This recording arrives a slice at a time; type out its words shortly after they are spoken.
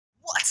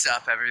What's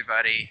up,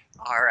 everybody?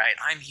 Alright,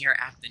 I'm here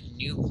at the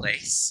new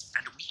place,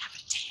 and we have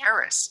a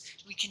terrace.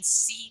 We can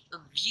see the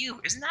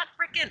view. Isn't that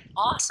freaking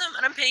awesome?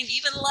 And I'm paying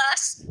even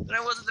less than I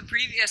was at the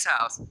previous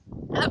house.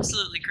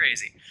 Absolutely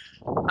crazy.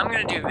 I'm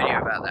gonna do a video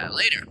about that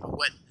later, but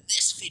what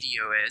this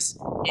video is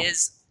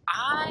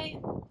I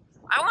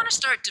want to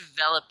start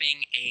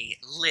developing a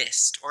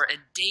list or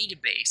a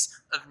database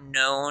of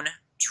known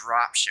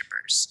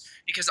dropshippers,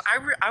 because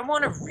I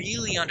want to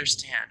really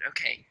understand,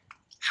 okay,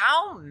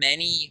 how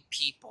many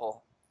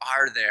people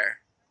are there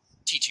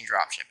teaching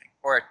dropshipping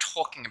or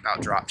talking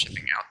about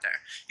dropshipping out there?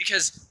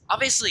 Because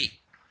obviously,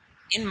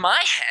 in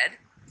my head,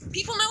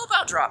 people know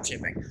about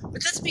dropshipping,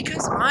 but that's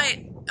because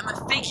I am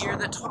a figure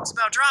that talks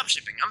about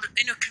dropshipping. I'm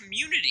in a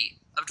community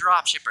of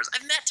dropshippers.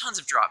 I've met tons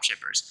of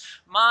dropshippers.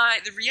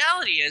 The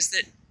reality is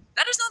that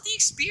is not the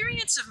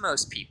experience of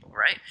most people,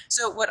 right?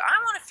 So what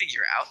I want to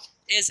figure out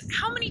is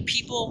how many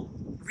people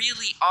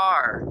really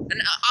are,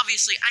 and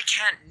obviously I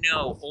can't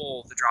know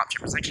all the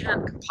dropshippers. I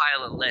can't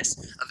compile a list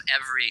of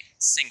every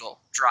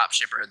single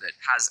dropshipper that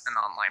has an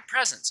online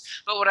presence.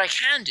 But what I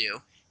can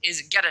do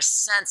is get a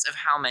sense of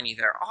how many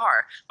there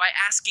are by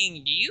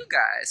asking you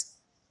guys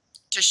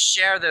to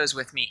share those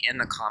with me in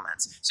the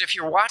comments. So if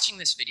you're watching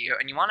this video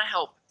and you want to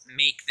help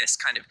make this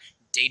kind of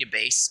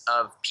database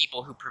of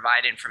people who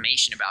provide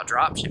information about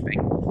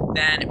dropshipping,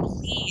 then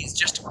please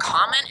just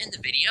comment in the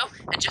video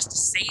and just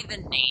say the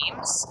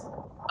names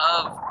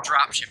of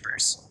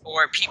dropshippers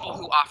or people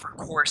who offer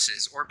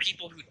courses or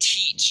people who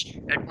teach,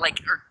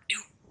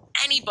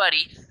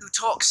 anybody who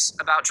talks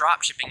about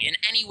dropshipping in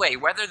any way,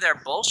 whether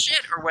they're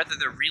bullshit or whether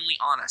they're really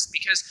honest.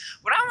 Because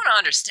what I want to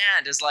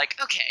understand is like,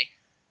 okay,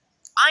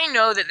 I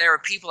know that there are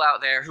people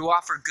out there who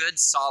offer good,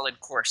 solid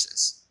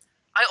courses.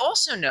 I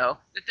also know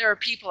that there are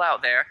people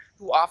out there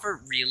who offer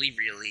really,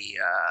 really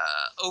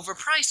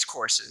overpriced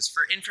courses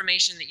for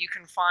information that you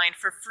can find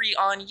for free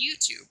on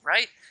YouTube,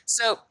 right?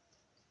 So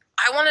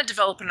I want to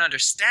develop an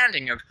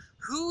understanding of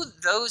who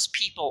those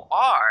people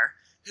are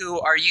who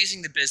are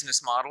using the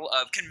business model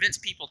of convince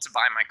people to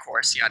buy my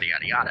course, yada,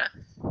 yada, yada,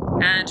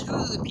 and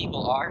who the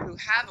people are who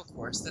have a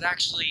course that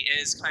actually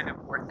is kind of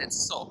worth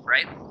its salt,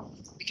 right?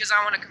 Because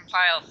I want to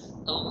compile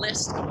a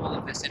list of all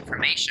of this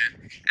information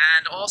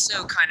and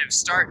also kind of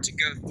start to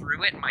go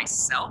through it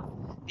myself,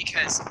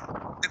 because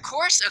the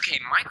course, okay,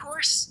 my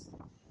course,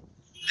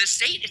 the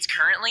state it's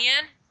currently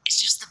in is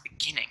just the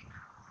beginning.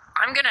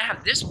 I'm going to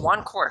have this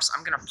one course,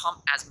 I'm going to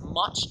pump as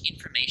much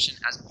information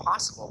as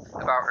possible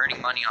about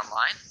earning money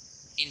online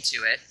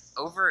into it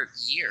over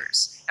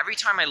years. Every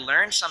time I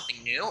learn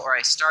something new or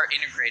I start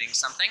integrating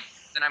something,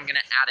 then I'm going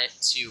to add it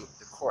to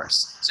the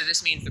course. So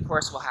this means the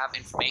course will have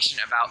information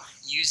about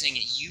using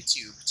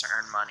YouTube to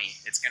earn money.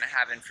 It's going to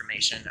have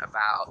information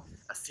about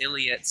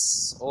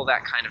affiliates, all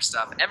that kind of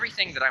stuff,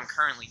 everything that I'm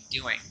currently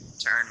doing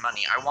to earn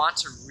money. I want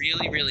to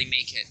really, really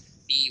make it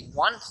be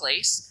one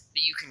place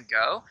that you can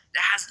go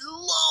that has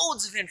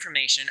loads of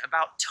information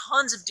about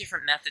tons of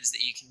different methods that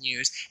you can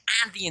use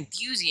and the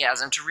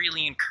enthusiasm to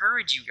really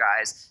encourage you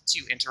guys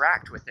to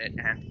interact with it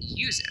and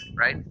use it,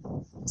 right?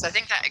 So I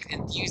think that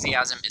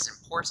enthusiasm is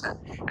important,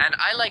 and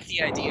I like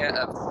the idea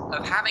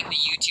of having the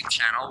YouTube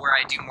channel where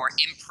I do more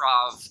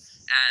improv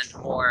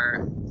and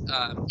more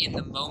in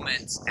the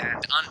moment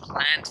and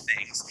unplanned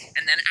things,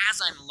 and then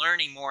as I'm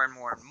learning more and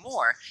more and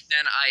more,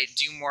 then I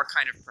do more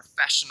kind of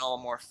professional,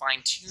 more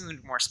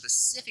fine-tuned, more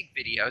specific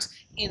videos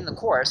in the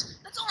course.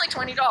 That's only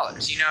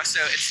 $20, you know, so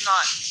it's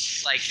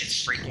not like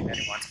it's breaking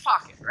anyone's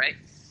pocket, right?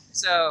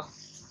 So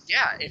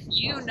yeah, if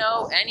you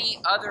know any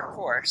other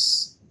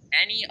course,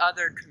 any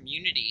other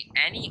community,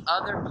 any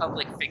other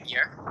public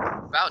figure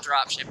about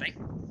dropshipping,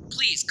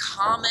 please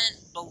comment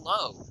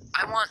below.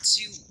 I want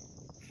to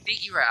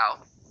figure out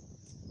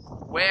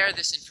where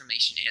this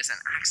information is and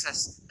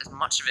access as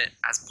much of it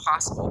as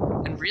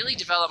possible and really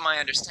develop my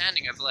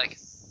understanding of like,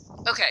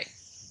 okay,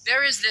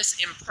 there is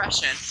this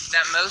impression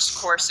that most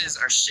courses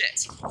are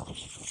shit.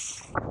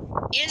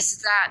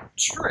 Is that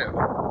true?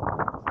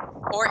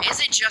 Or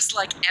is it just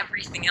like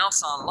everything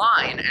else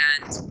online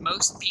and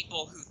most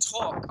people who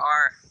talk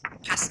are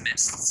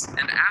pessimists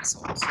and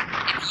assholes?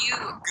 If you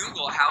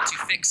Google how to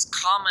fix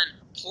common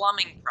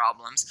plumbing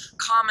problems,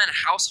 common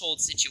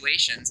household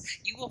situations,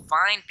 you will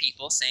find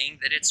people saying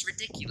that it's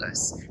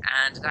ridiculous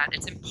and that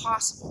it's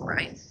impossible,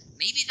 right?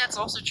 Maybe that's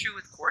also true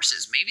with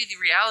courses. Maybe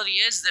the reality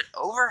is that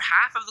over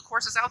half of the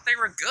courses out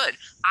there are good.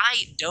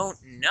 I don't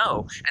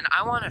know, and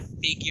I want to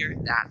figure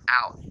that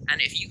out. And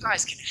if you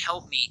guys can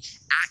help me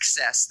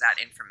access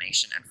that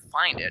information and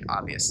find it,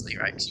 obviously,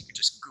 right? Because you can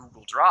just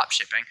Google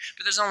dropshipping,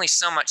 but there's only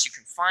so much you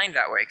can find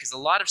that way because a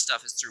lot of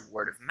stuff is through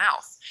word of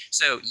mouth.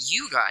 So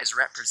you guys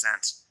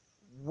represent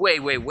way,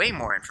 way, way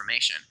more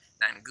information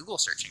than Google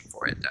searching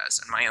for it does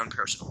and my own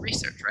personal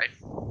research, right?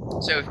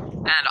 So,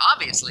 and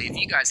obviously, if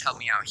you guys help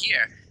me out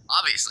here,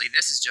 obviously,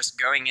 this is just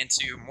going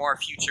into more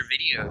future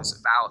videos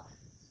about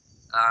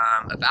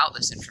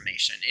this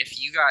information.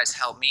 If you guys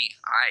help me,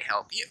 I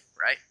help you,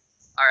 right?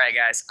 All right,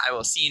 guys, I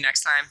will see you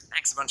next time.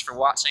 Thanks a bunch for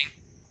watching.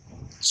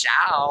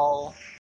 Ciao.